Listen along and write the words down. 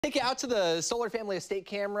Take you out to the Solar Family Estate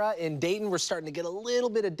camera in Dayton. We're starting to get a little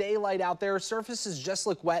bit of daylight out there. Surfaces just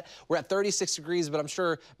look wet. We're at 36 degrees, but I'm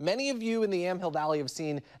sure many of you in the Yamhill Valley have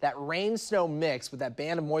seen that rain-snow mix with that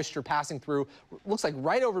band of moisture passing through. Looks like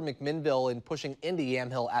right over McMinnville and pushing into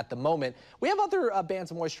Yamhill at the moment. We have other bands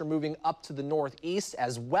of moisture moving up to the northeast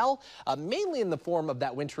as well, mainly in the form of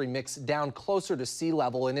that wintry mix down closer to sea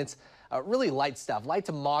level, and it's really light stuff, light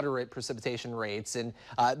to moderate precipitation rates. And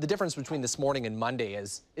the difference between this morning and Monday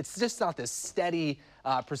is it's just not this steady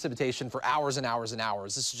precipitation for hours and hours and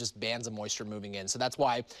hours. This is just bands of moisture moving in. So that's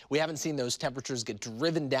why we haven't seen those temperatures get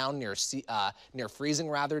driven down near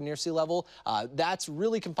freezing, near sea level. That's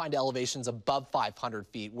really confined to elevations above 500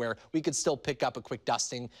 feet, where we could still pick up a quick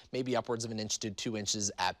dusting, maybe upwards of 1 inch to 2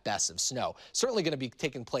 inches at best of snow. Certainly going to be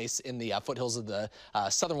taking place in the foothills of the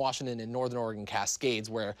southern Washington and northern Oregon Cascades,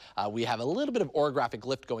 where we have a little bit of orographic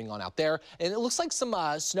lift going on out there. And it looks like some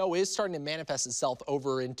snow is starting to manifest itself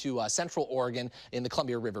over into central Oregon in the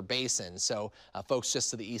Columbia River Basin. So folks just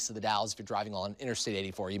to the east of the Dalles, if you're driving on Interstate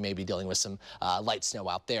 84, you may be dealing with some light snow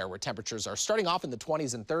out there, where temperatures are starting off in the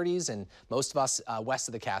 20s and 30s, and most of us west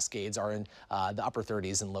of the Cascades are in the upper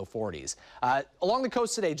 30s and low 40s. Along the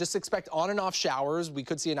coast today, just expect on and off showers. We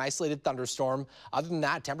could see an isolated thunderstorm. Other than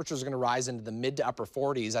that, temperatures are going to rise into the mid to upper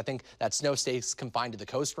 40s. I think that snow stays confined to the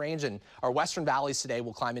coast range, and our western valleys today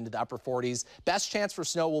will climb into the upper 40s. Best chance for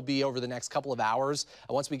snow will be over the next couple of hours.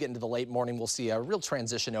 Once we get into the late morning, we'll see a real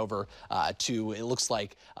transition over to, it looks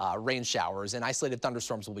like, rain showers, and isolated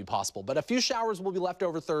thunderstorms will be possible. But a few showers will be left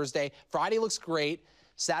over Thursday. Friday looks great.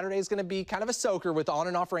 Saturday is going to be kind of a soaker with on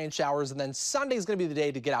and off rain showers, and then Sunday is going to be the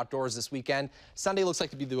day to get outdoors this weekend. Sunday looks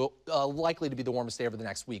like to be likely to be the warmest day over the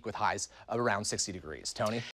next week, with highs of around 60 degrees. Tony?